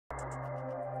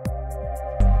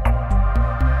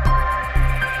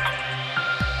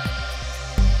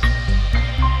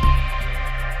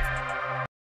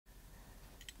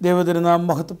ദൈവതിരുനാമം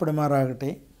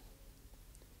മഹത്വപ്പെടുമാറാകട്ടെ.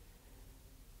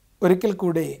 ഒരിക്കൽ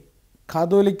കൂടെ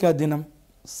കാതോലിക്ക ദിനം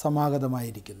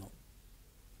സമാഗതമായിരിക്കുന്നു.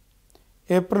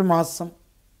 ഏപ്രിൽ മാസം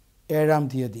 7-ാം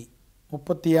തീയതി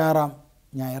 36-ാം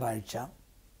ഞായറാഴ്ച.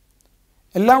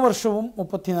 എല്ലാ വർഷവും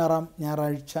 36-ാം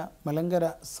ഞായറാഴ്ച മലങ്കര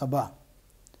സഭ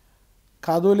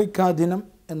കാതോലിക്ക ദിനം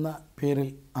എന്ന പേരിൽ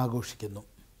ആഘോഷിക്കുന്നു.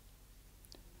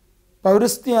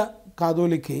 പൗരസ്ത്യ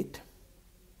കാതോലിക്കേറ്റ്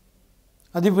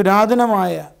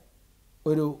അതിപുരാതനമായ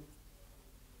ഒരു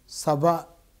സഭ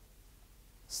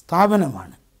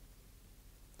സ്ഥാപനമാണ്.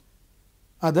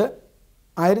 അത്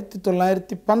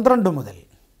 1912 മുതൽ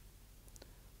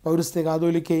പൗരസ്ത്യ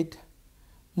കാതോലിക്കേറ്റ്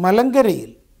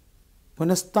മലങ്കരയിൽ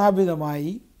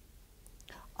പുനഃസ്ഥാപിതമായി.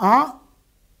 ആ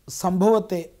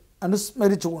സംഭവത്തെ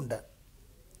അനുസ്മരിച്ചുകൊണ്ട്,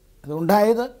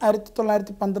 അതുണ്ടായത്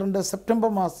 1912 സെപ്റ്റംബർ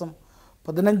മാസം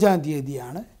 15-ാം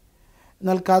തീയതിയാണ്.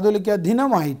 എന്നാൽ കാതോലിക്ക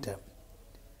ദിനമായിട്ട്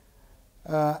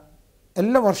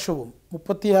എല്ലാ വർഷവും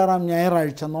 36-ാം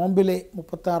ഞായറാഴ്ച, നോമ്പിലെ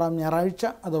 36-ാം ഞായറാഴ്ച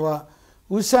അഥവാ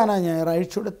ഊശാന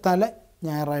ഞായറാഴ്ചയുടെ തല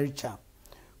ഞായറാഴ്ച,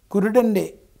 കുരുടൻ്റെ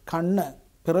കണ്ണ്,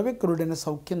 പിറവിക്കുരുടന്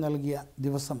സൗഖ്യം നൽകിയ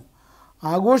ദിവസം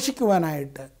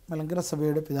ആഘോഷിക്കുവാനായിട്ട് മലങ്കര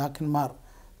സഭയുടെ പിതാക്കന്മാർ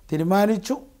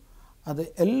തീരുമാനിച്ചു. അത്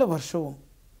എല്ലാ വർഷവും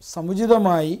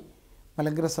സമുചിതമായി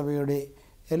മലങ്കര സഭയുടെ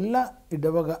എല്ലാ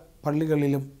ഇടവക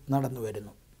പള്ളികളിലും നടന്നു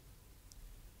വരുന്നു.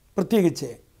 പ്രത്യേകിച്ച്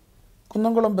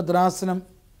കുന്നംകുളം ഭദ്രാസനം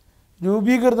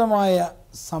രൂപീകൃതമായ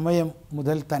സമയം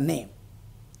മുതൽ തന്നെ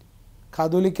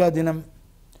കാതോലിക്ക ദിനം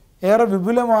ഏറെ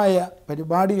വിപുലമായ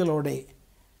പരിപാടികളോടെ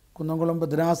കുന്നംകുളം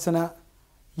ഭദ്രാസന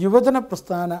യുവജന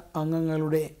പ്രസ്ഥാന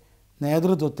അംഗങ്ങളുടെ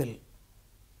നേതൃത്വത്തിൽ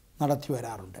നടത്തി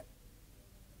വരാറുണ്ട്.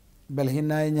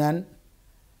 ബലഹീനായ ഞാൻ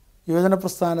യുവജന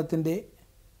പ്രസ്ഥാനത്തിൻ്റെ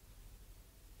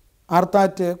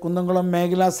ആർത്താറ്റ് കുന്നംകുളം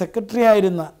മേഖലാ സെക്രട്ടറി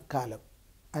ആയിരുന്ന കാലം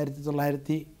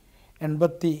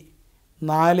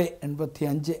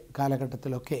 1984-85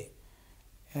 കാലഘട്ടത്തിലൊക്കെ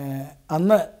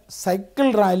അന്ന് സൈക്കിൾ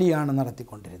റാലിയാണ്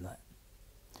നടത്തിക്കൊണ്ടിരുന്നത്.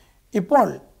 ഇപ്പോൾ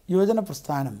യുവജന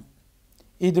പ്രസ്ഥാനം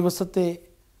ഈ ദിവസത്തെ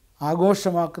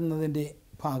ആഘോഷമാക്കുന്നതിൻ്റെ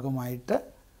ഭാഗമായിട്ട്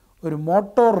ഒരു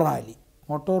മോട്ടോർ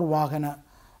വാഹന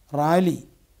റാലി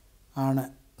ആണ്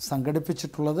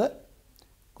സംഘടിപ്പിച്ചിട്ടുള്ളത്.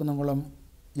 കുന്നംകുളം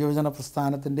യുവജന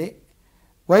പ്രസ്ഥാനത്തിൻ്റെ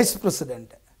വൈസ്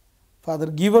പ്രസിഡൻറ്റ് ഫാദർ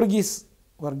ഗീവർഗീസ്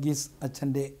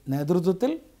അച്ഛൻ്റെ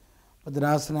നേതൃത്വത്തിൽ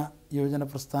ഭദ്രാസന യുവജന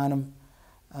പ്രസ്ഥാനം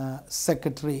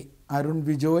സെക്രട്ടറി അരുൺ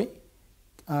വിജോയ്,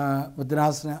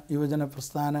 ഭദ്രാസന യുവജന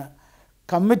പ്രസ്ഥാന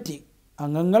കമ്മിറ്റി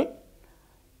അംഗങ്ങൾ,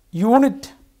 യൂണിറ്റ്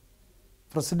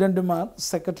പ്രസിഡൻറ്റുമാർ,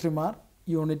 സെക്രട്ടറിമാർ,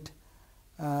 യൂണിറ്റ്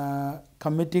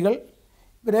കമ്മിറ്റികൾ,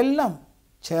 ഇവരെല്ലാം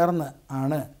ചേർന്ന്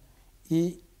ആണ് ഈ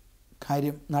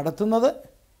കാര്യം നടത്തുന്നത്.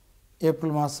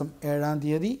 ഏപ്രിൽ മാസം 7-ാം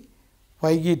തീയതി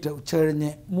വൈകിട്ട്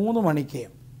ഉച്ചകഴിഞ്ഞ് 3 മണിക്ക്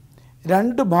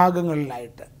 2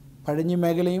 ഭാഗങ്ങളിലായിട്ട്, പഴഞ്ഞി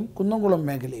മേഖലയും കുന്നംകുളം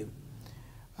മേഖലയും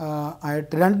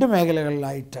ആയിട്ട് 2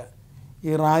 മേഖലകളിലായിട്ട് ഈ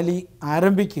റാലി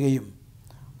ആരംഭിക്കുകയും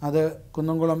അത്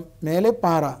കുന്നംകുളം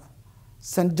മേലെപ്പാറ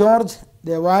സെൻറ്റ് ജോർജ്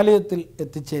ദേവാലയത്തിൽ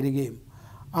എത്തിച്ചേരുകയും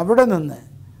അവിടെ നിന്ന്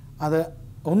അത്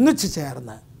ഒന്നിച്ചു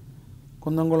ചേർന്ന്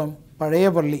കുന്നംകുളം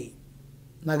പഴയപള്ളി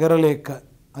നഗറിലേക്ക്,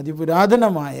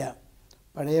 അതിപുരാതനമായ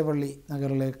പഴയപള്ളി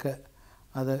നഗറിലേക്ക്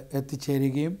അത്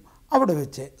എത്തിച്ചേരുകയും അവിടെ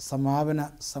വെച്ച് സമാപന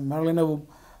സമ്മേളനവും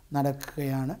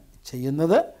നടക്കുകയാണ്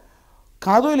ചെയ്യുന്നത്.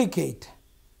 കാതോലിക്കേറ്റ്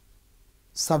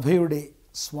സഭയുടെ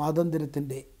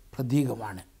സ്വാതന്ത്ര്യത്തിൻ്റെ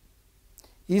പ്രതീകമാണ്.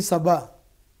 ഈ സഭ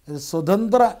ഒരു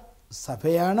സ്വതന്ത്ര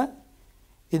സഭയാണ്.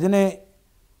 ഇതിന്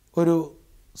ഒരു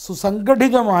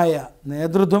സുസംഘടിതമായ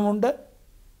നേതൃത്വമുണ്ട്.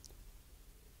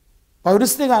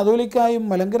 പൗരസ്ത്യ കാതോലിക്കായും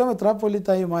മലങ്കര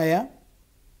മെത്രാപ്പൊലീത്തായുമായ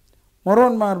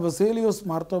മൊറോന്മാർ ബസേലിയോസ്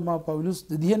മാർത്തോമ പൗലൂസ്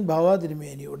ദ്വിതീയൻ ബാവാ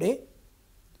തിരുമേനിയുടെ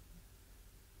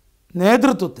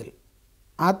നേതൃത്വത്തിൽ,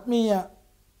 ആത്മീയ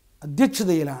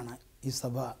അധ്യക്ഷതയിലാണ് ഈ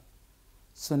സഭ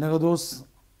സുനഹദോസ്,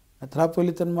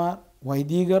 മെത്രാപ്പൊലീത്തന്മാർ,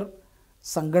 വൈദികർ,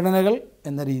 സംഘടനകൾ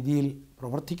എന്ന രീതിയിൽ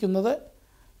പ്രവർത്തിക്കുന്നത്.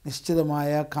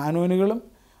 നിശ്ചിതമായ കാനൂനുകളും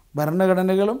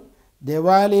ഭരണഘടനകളും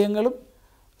ദേവാലയങ്ങളും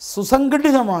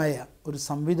സുസംഘടിതമായ ഒരു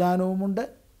സംവിധാനവുമുണ്ട്.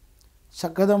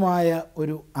 ശക്തമായ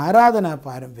ഒരു ആരാധനാ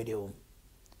പാരമ്പര്യവും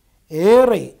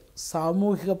ഏറെ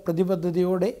സാമൂഹിക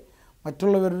പ്രതിബദ്ധതയോടെ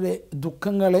മറ്റുള്ളവരുടെ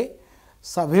ദുഃഖങ്ങളെ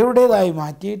സഭയുടേതായി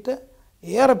മാറ്റിയിട്ട്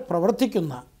ഏറെ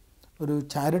പ്രവർത്തിക്കുന്ന ഒരു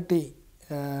ചാരിറ്റി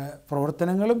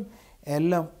പ്രവർത്തനങ്ങളും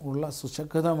എല്ലാം ഉള്ള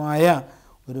സുശക്തമായ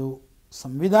ഒരു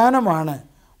സംവിധാനമാണ്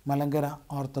മലങ്കര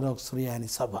ഓർത്തഡോക്സ് സുറിയാനി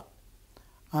സഭ.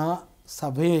 ആ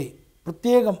സഭയെ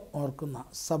പ്രത്യേകം ഓർക്കുന്ന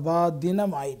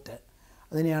സഭാദിനമായിട്ട്,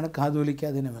 അതിനെയാണ് കാതോലിക്ക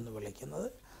ദിനമെന്ന് വിളിക്കുന്നത്,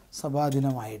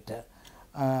 സഭാദിനമായിട്ട്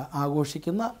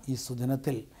ആഘോഷിക്കുന്ന ഈ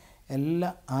സുദിനത്തിൽ എല്ലാ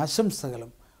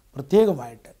ആശംസകളും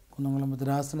പ്രത്യേകമായിട്ട് കുന്നംകുളം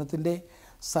ഭദ്രാസനത്തിൻ്റെ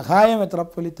സഹായ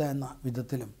മെത്രാപ്പൊലീത്ത എന്ന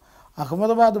വിധത്തിലും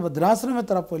അഹമ്മദാബാദ് ഭദ്രാസന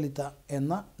മെത്രാപ്പോലീത്ത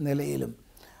എന്ന നിലയിലും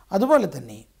അതുപോലെ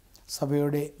തന്നെ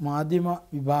സഭയുടെ മാധ്യമ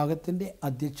വിഭാഗത്തിൻ്റെ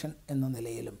അധ്യക്ഷൻ എന്ന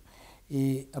നിലയിലും ഈ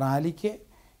റാലിക്ക്,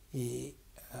 ഈ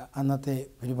അന്നത്തെ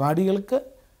പരിപാടികൾക്ക്,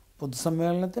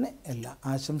 പൊതുസമ്മേളനത്തിന് എല്ലാ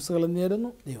ആശംസകളും നേരുന്നു.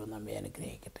 ദൈവം നമ്മെ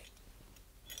അനുഗ്രഹിക്കട്ടെ.